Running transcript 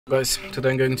Guys,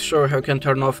 today I'm going to show you how you can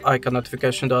turn off icon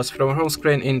notification dots from home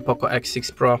screen in POCO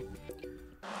X6 Pro.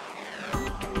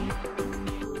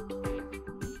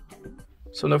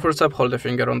 So the first step, hold the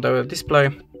finger on the display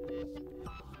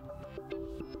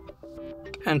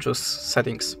and choose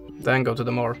settings, then go to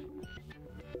the more.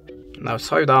 Now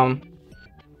swipe down.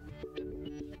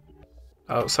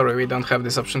 Oh, sorry, we don't have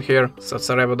this option here, so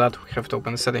sorry about that, we have to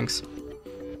open the settings.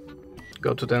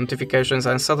 Go to the notifications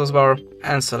and status bar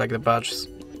and select the badges.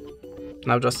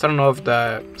 Now just turn off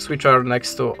the switcher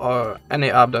next to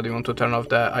any app that you want to turn off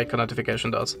the icon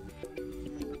notification dots.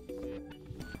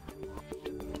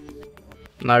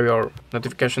 Now your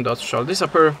notification dots shall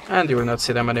disappear and you will not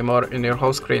see them anymore in your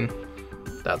home screen.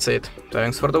 That's it.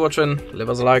 Thanks for the watching, leave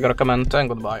us a like or a comment and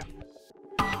goodbye.